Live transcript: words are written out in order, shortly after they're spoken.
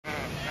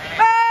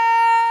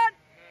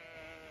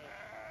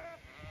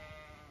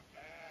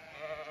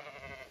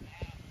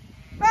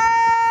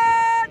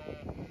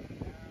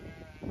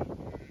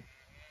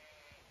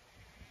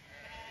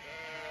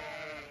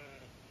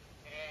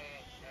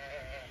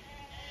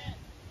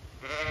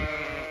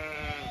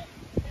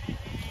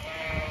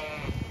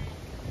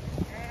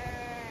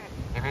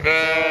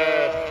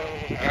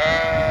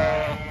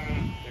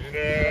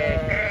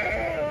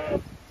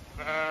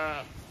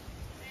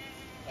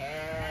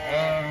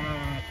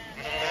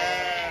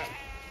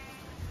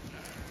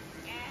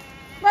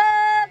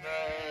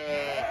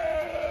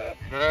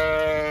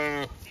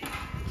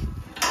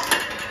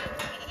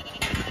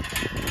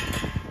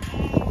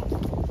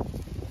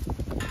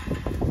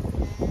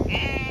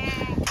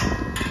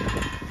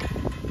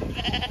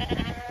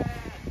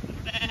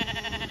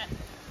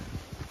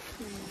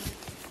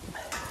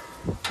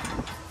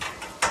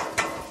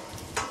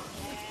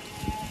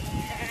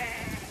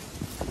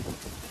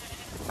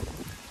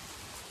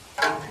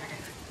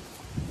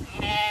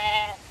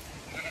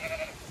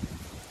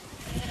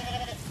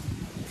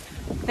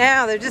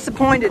Now they're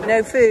disappointed,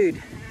 no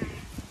food.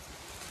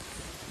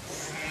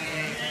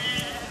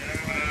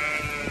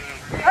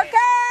 Okay!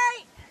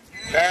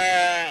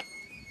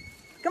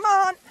 Come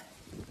on!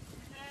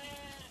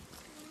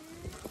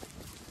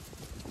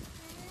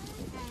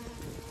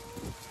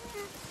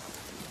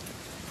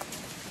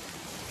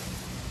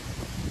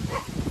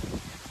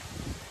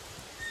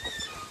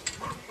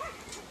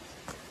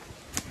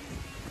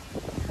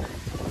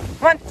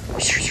 Come on!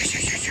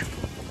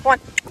 Come on!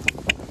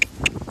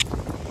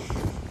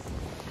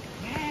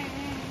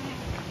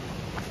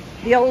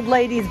 The old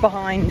lady's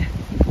behind.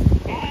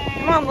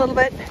 Come on a little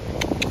bit.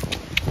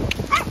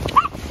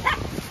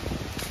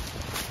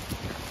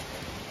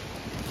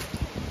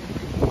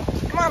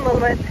 Come on a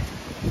little bit.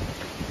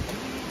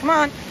 Come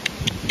on.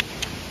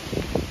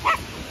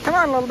 Come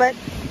on a little bit.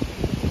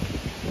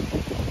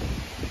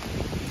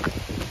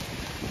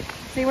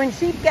 See, when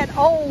sheep get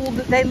old,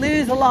 they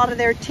lose a lot of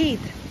their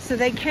teeth, so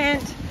they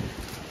can't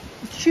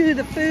chew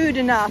the food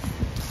enough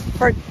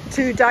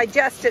to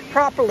digest it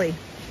properly.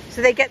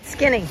 So they get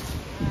skinny.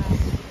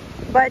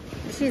 But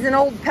she's an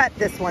old pet,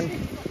 this one.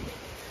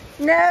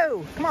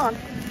 No, come on.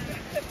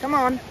 Come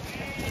on.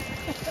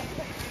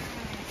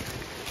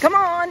 Come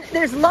on,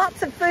 there's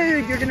lots of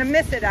food. You're gonna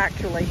miss it,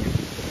 actually.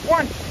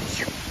 One.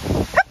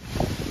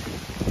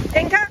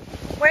 Inca,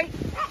 wait.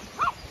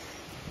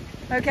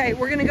 Okay,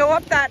 we're gonna go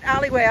up that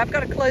alleyway. I've got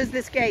to close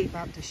this gate.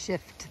 About to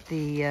shift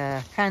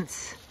the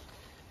fence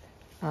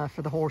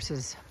for the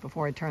horses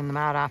before I turn them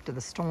out after the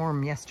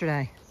storm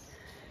yesterday.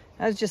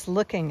 I was just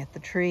looking at the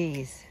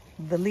trees.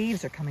 The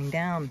leaves are coming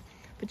down,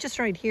 but just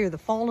right here, the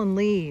fallen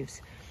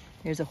leaves.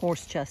 There's a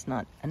horse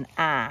chestnut, an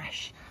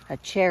ash, a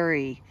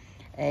cherry,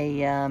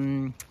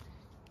 a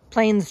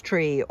plains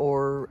tree,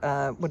 or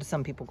what do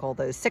some people call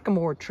those?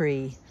 Sycamore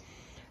tree,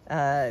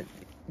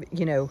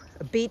 you know,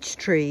 a beech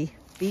tree,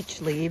 beech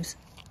leaves.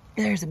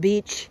 There's a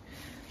beech.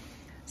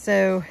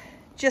 So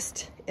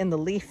just in the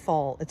leaf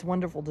fall, it's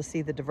wonderful to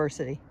see the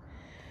diversity.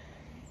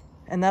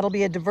 And that'll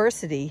be a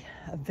diversity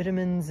of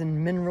vitamins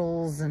and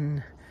minerals,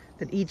 and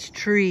that each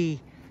tree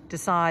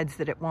decides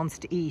that it wants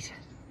to eat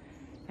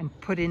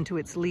and put into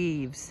its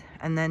leaves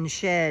and then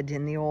shed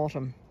in the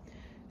autumn.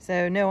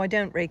 So no, I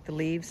don't rake the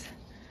leaves.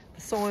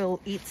 The soil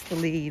eats the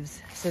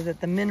leaves so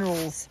that the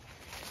minerals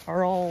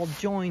are all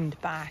joined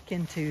back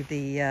into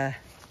the,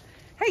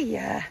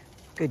 hey,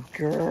 good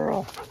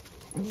girl.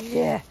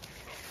 Yeah.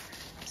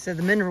 So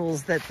the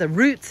minerals that the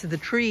roots of the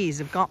trees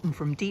have gotten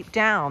from deep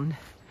down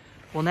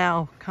will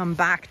now come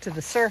back to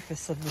the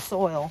surface of the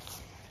soil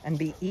and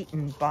be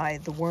eaten by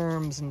the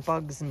worms and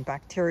bugs and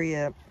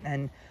bacteria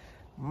and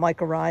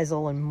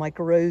mycorrhizal and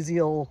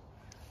mycorrhizal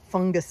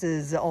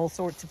funguses, all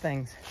sorts of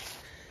things.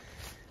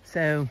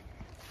 So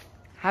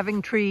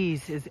having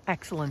trees is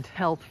excellent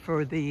health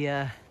for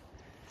the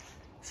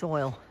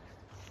soil.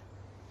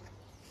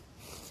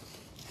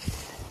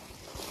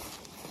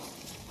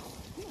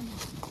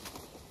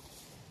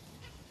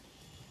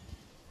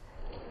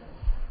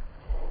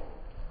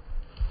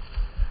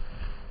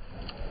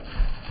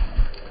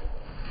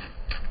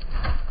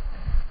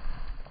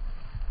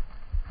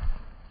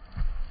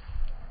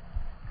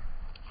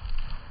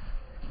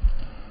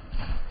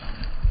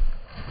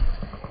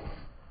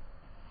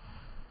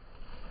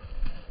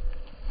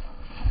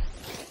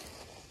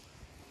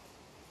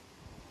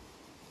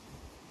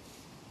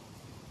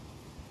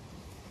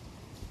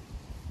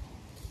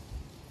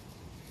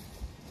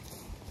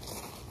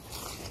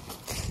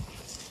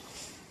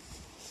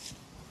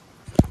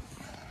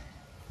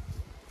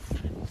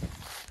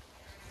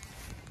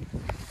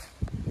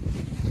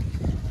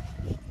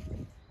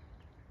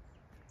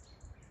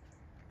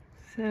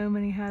 So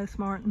many house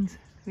martins.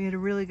 We had a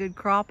really good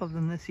crop of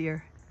them this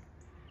year.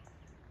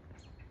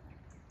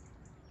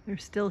 They're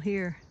still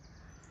here.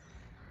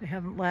 They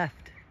haven't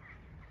left.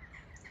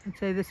 I'd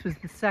say this was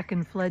the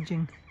second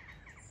fledging.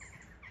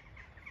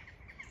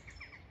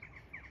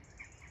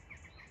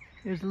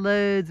 There's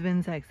loads of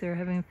insects. They're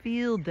having a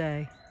field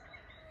day,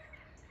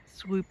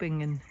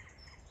 swooping and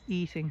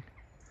eating.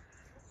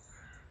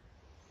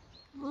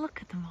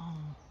 Look at them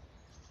all.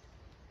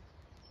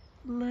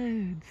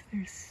 Loads.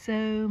 There's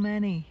so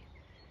many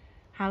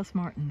house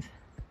martins.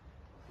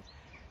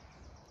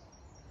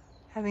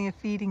 Having a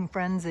feeding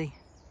frenzy.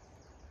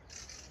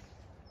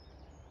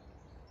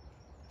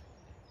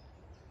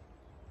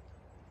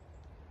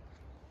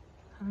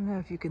 I don't know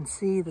if you can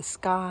see, the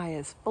sky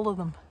is full of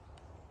them.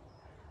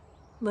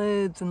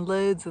 Loads and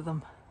loads of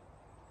them.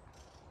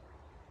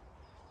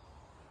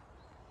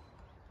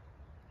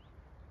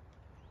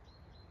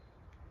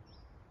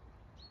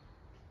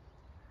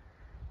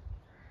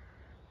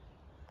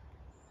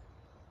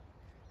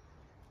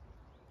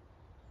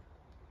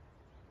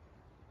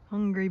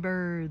 Hungry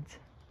birds.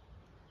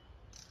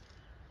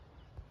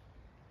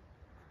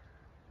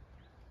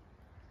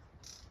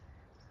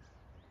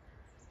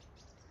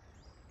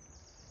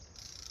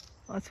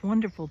 Well, it's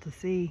wonderful to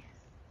see.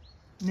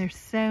 And there's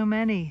so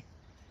many.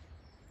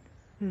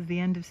 This is the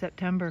end of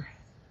September.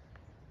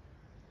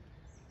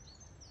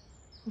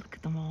 Look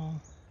at them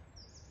all.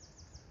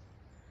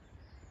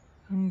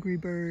 Hungry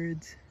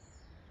birds.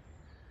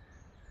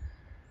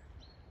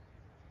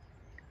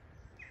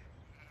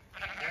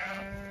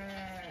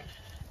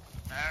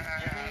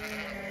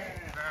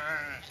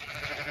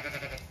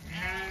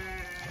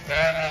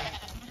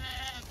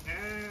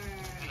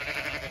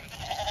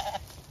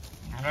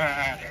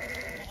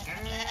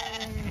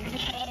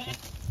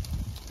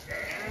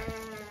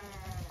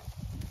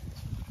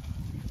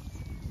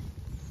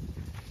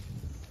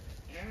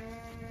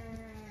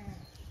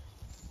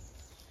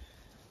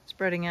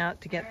 spreading out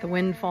to get the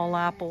windfall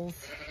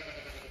apples.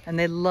 And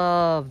they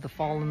love the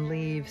fallen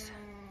leaves.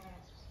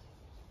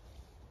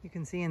 You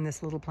can see in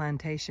this little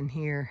plantation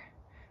here,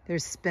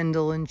 there's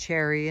spindle and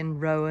cherry and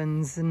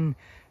rowans and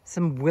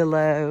some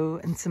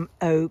willow and some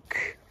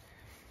oak.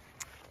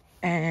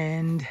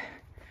 And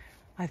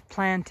I've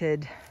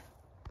planted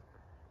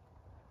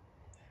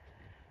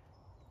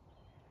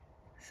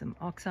some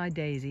oxeye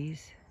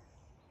daisies,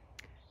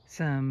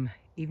 some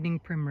evening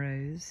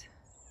primrose,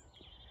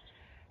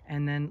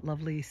 and then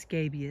lovely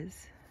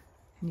scabious.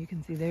 And you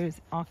can see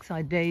there's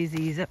oxeye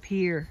daisies up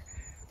here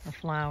are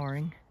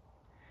flowering.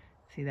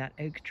 See that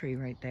oak tree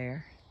right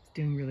there? It's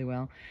doing really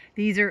well.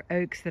 These are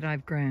oaks that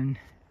I've grown.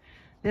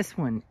 This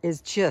one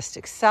is just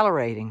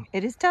accelerating.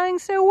 It is doing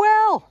so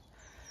well.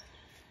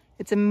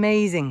 It's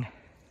amazing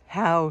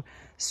how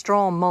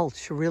straw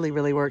mulch really,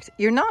 really works.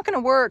 You're not going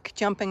to work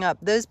jumping up.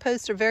 Those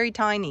posts are very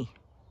tiny.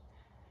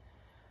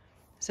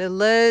 So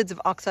loads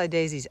of oxeye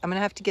daisies. I'm going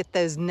to have to get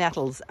those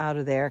nettles out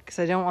of there because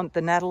I don't want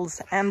the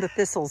nettles and the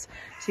thistles.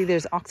 See,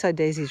 there's oxeye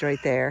daisies right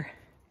there.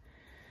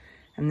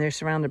 And they're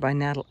surrounded by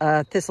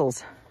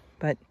thistles.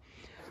 But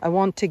I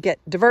want to get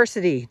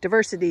diversity.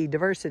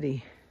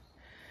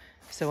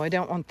 So I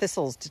don't want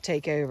thistles to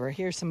take over.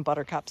 Here's some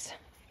buttercups.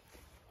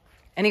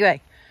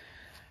 Anyway,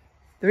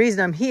 the reason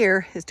I'm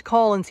here is to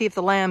call and see if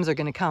the lambs are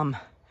going to come.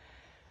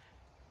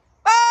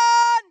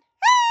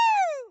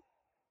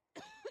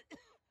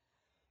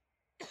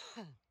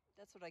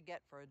 That's what I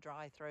get for a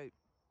dry throat,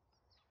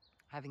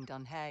 having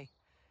done hay.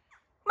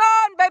 Come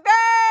on,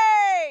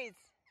 babies!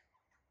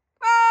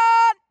 Come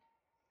on!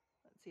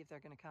 Let's see if they're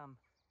going to come.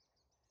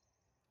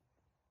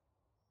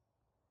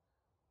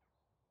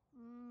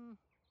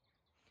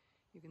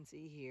 You can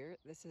see here,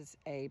 this is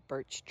a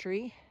birch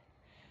tree.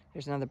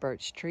 There's another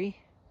birch tree.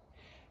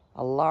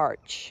 A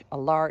larch, a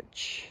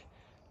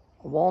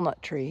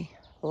walnut tree,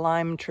 a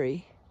lime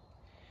tree.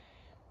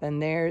 Then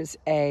there's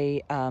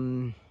a,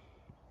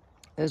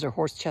 those are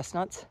horse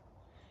chestnuts.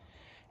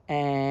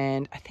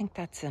 And I think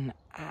that's an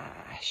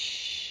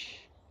ash.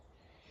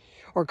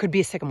 Or it could be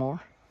a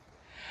sycamore.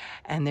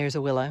 And there's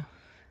a willow.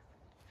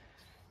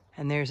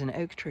 And there's an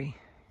oak tree.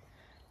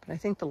 But I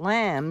think the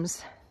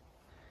lambs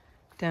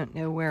don't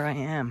know where I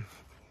am.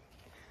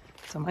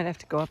 So I might have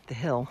to go up the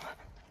hill.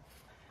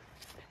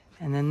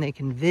 And then they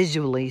can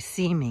visually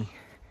see me.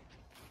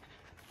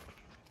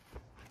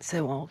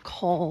 So I'll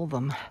call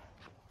them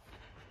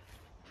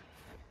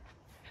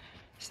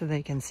so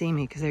they can see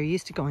me, because they're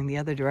used to going the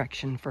other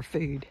direction for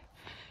food.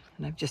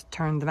 And I've just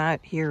turned them out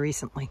here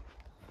recently.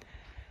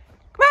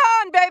 Come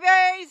on,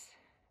 babies!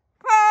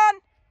 Come on!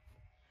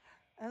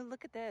 Oh,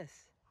 look at this.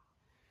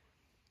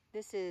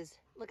 This is,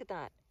 look at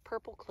that,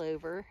 purple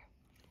clover,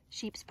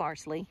 sheep's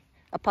parsley,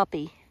 a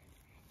puppy.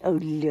 Oh,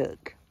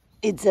 look,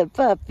 it's a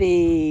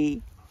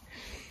puppy.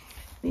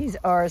 These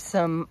are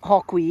some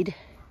hawkweed.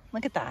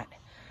 Look at that.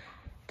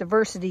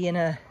 Diversity in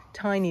a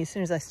tiny, as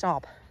soon as I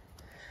stop.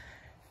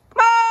 Come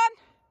on!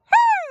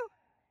 Woo!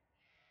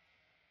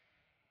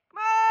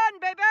 Come on,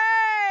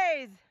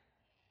 babies!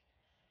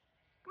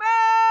 Come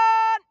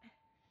on!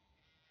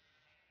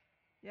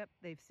 Yep,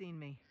 they've seen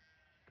me.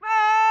 Come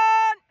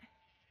on!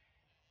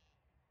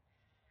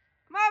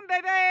 Come on,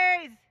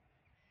 babies!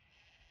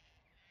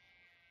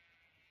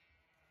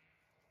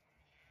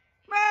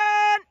 Come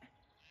on!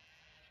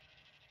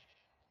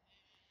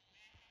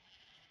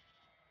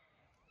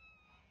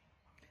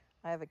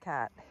 I have a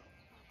cat.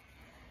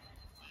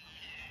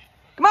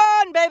 Come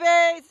on,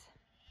 babies!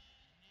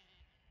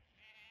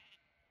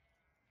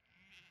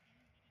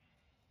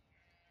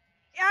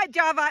 Yeah,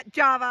 Java.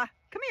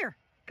 Come here.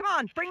 Come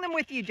on, bring them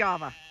with you,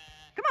 Java.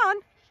 Come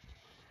on.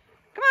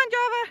 Come on,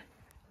 Java.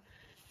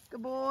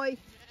 Good boy.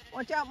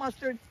 Watch out,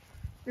 Mustard.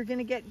 You're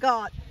gonna get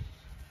got.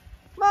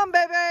 Come on,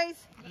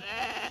 babies.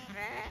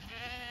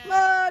 Come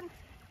on.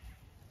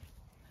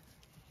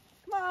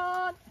 Come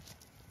on.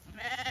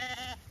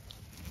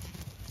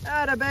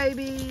 Atta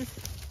babies.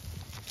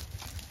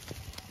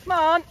 Come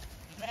on.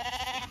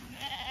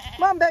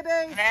 Come on,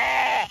 babies.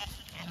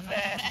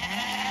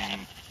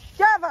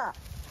 Java.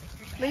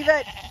 Leave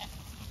it.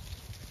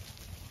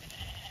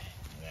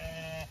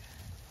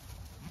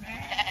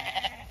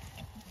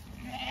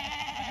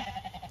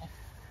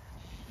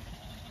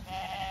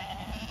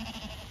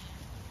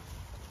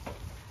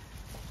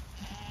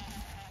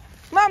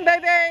 Come on,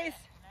 babies.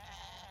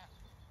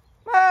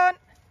 Come on.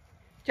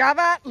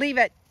 Java, leave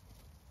it.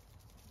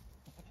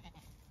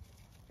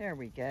 There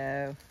we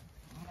go.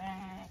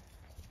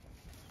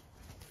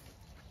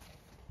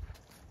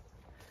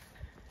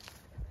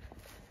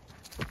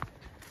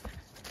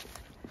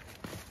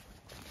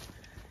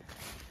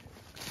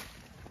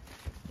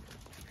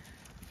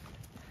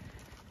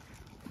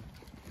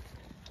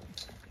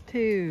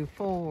 Two,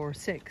 4,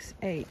 6,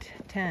 8,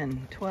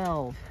 10,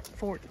 12,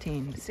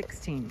 14,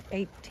 16,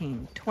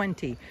 18,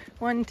 20.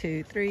 1,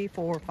 2, 3,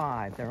 4,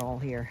 5. They're all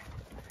here.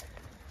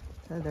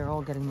 So they're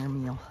all getting their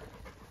meal.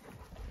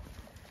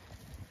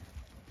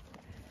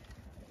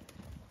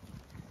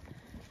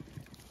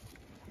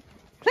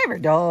 Clever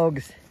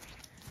dogs.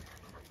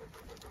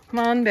 Come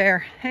on,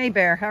 Bear. Hey,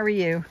 Bear, how are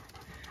you?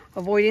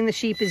 avoiding the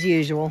sheep as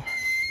usual.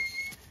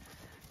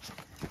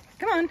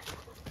 Come on.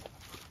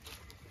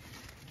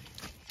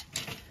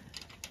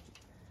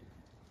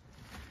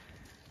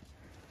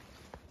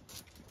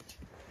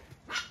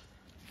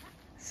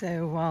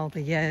 So while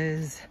the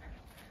ewes,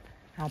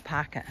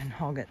 alpaca and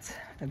hoggets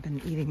have been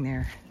eating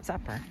their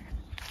supper,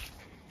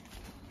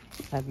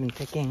 I've been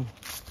picking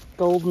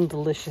golden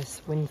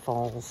delicious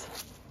windfalls.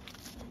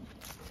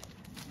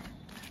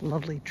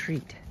 Lovely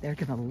treat. They're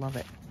gonna love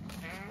it.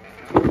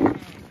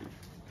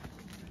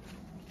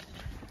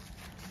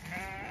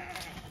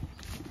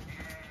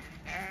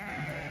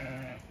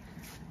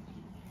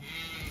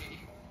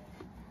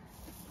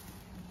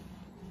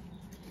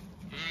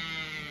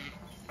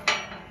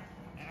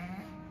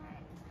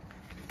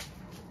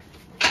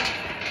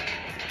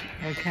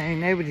 Okay,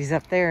 nobody's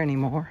up there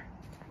anymore.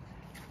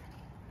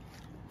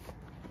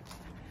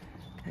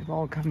 They've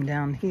all come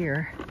down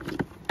here.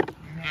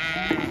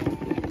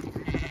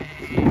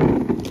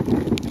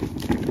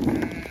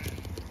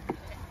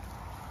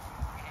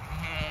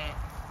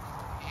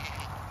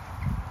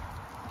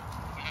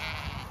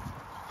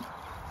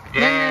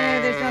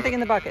 No, there's nothing in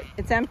the bucket.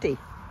 It's empty.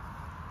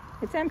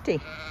 It's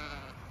empty.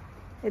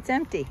 It's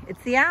empty.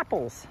 It's the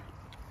apples.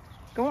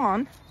 Go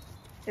on.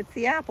 It's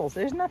the apples.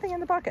 There's nothing in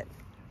the bucket.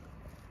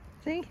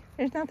 See?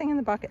 There's nothing in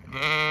the bucket.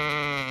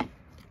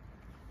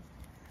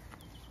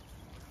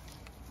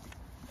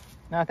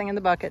 Nothing in the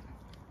bucket.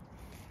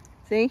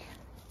 See?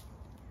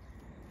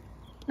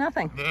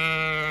 Nothing.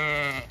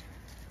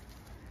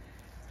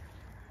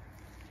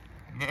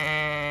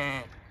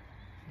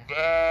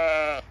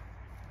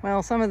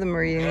 Well, some of them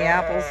are eating the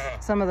apples.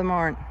 Some of them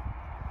aren't.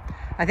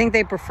 I think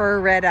they prefer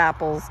red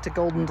apples to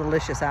golden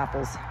delicious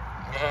apples.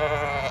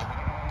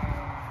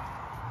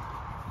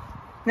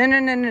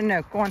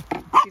 No. Go on.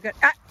 You got...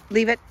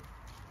 Leave it.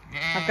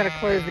 I've got to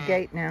close the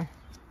gate now.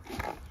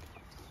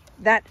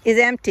 That is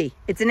empty.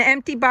 It's an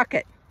empty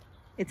bucket.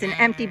 It's an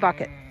empty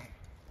bucket.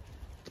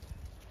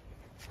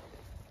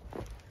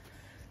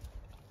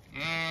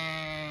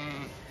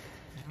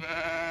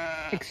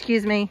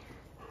 Excuse me.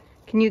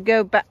 Can you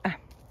go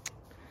back?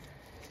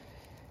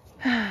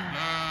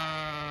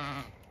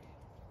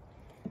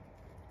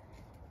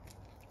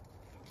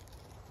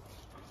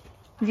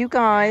 You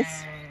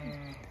guys.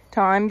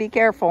 Time, be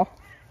careful.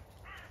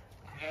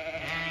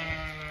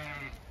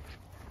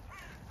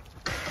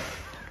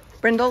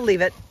 Brindle, leave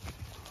it.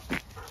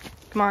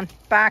 Come on,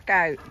 back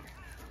out.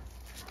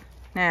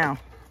 Now.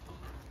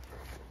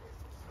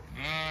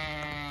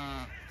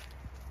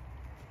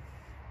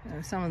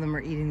 Oh, some of them are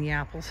eating the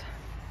apples.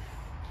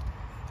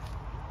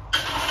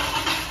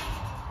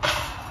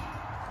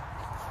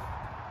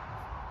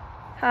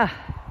 Ah.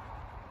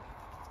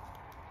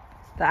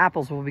 The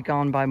apples will be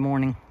gone by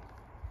morning.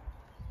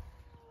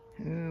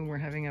 Oh, we're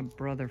having a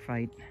brother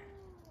fight.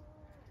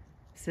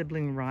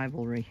 Sibling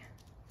rivalry.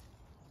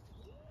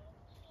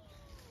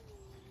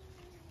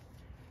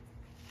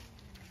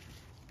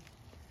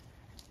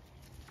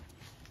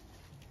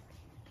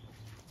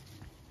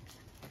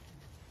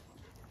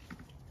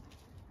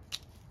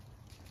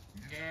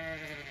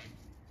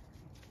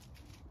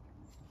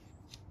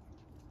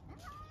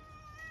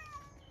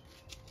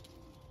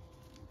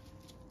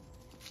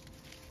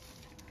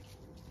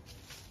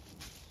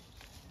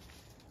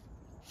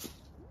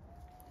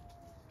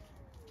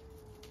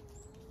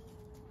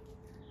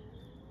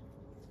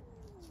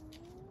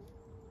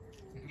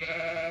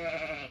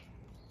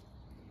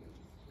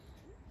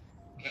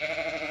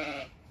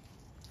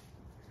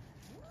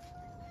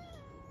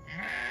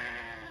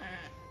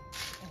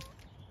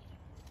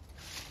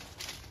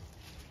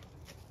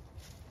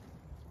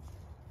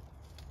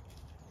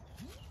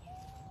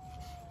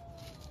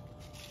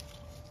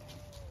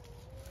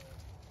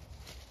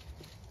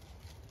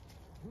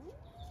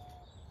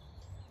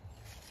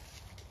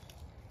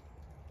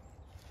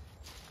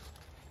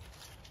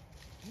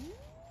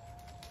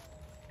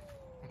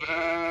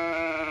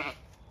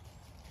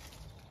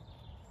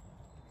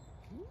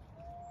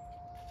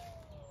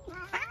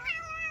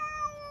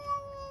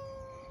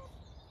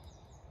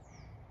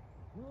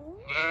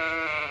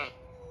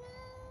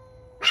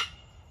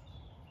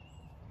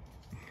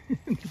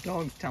 The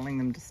dog's telling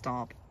them to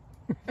stop.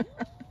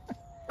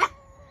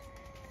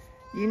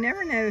 You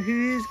never know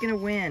who's gonna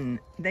win.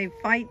 They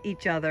fight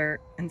each other,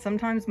 and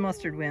sometimes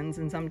mustard wins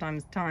and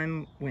sometimes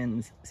time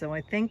wins. So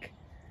I think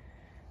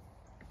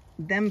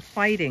them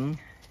fighting,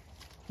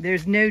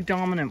 there's no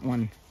dominant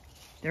one.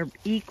 They're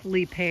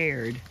equally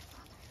paired.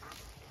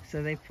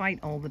 So they fight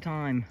all the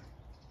time,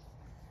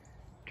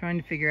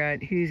 trying to figure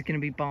out who's gonna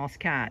be boss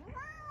cat.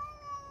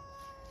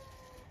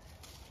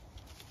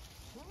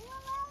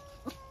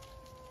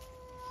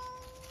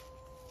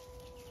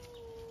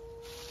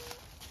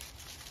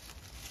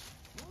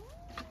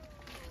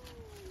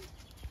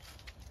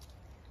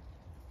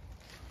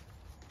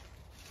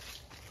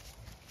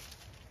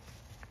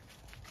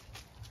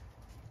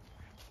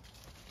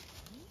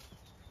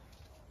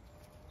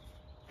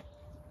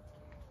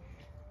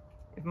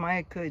 If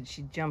Maya could,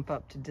 she'd jump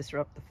up to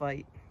disrupt the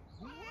fight.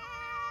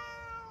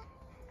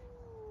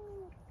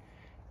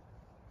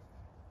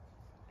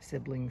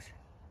 Siblings.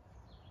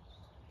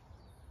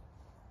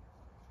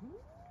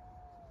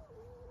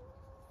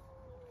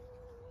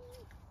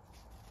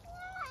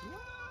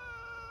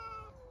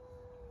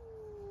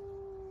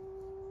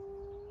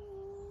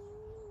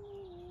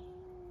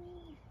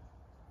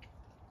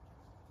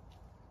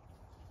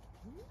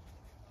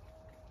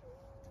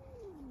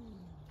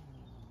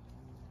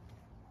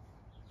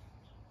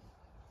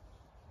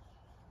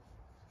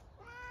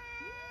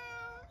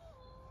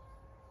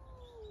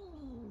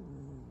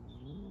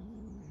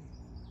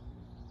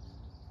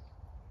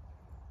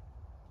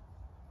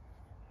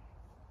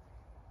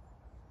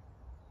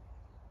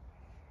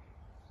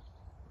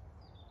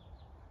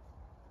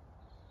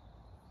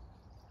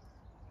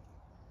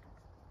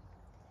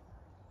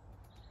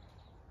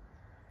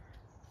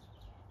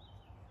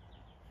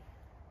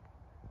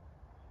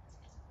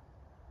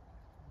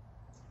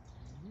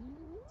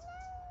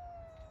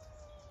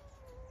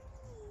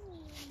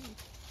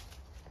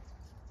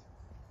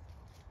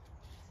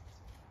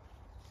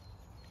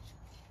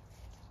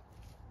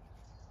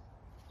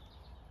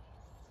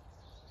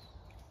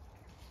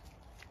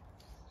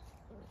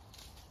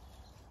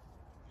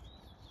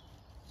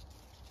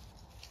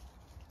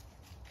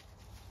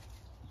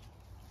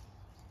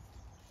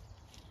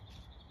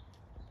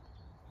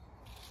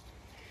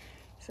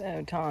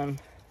 So, Tom,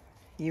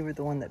 you were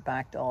the one that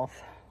backed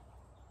off.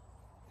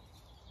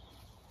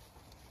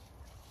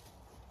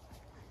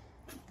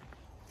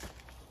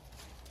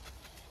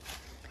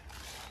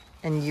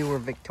 And you were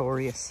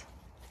victorious.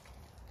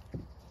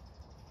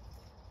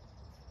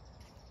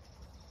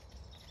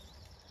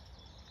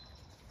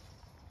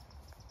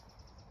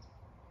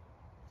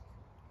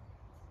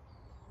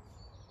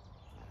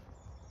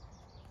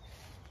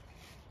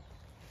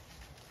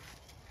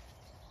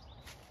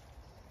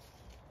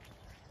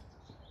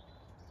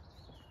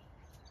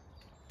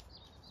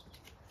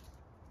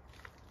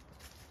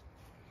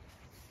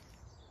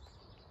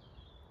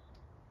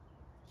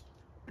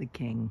 The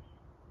king,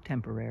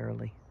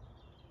 temporarily.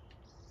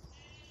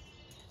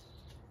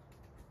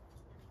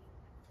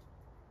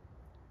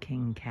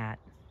 King cat.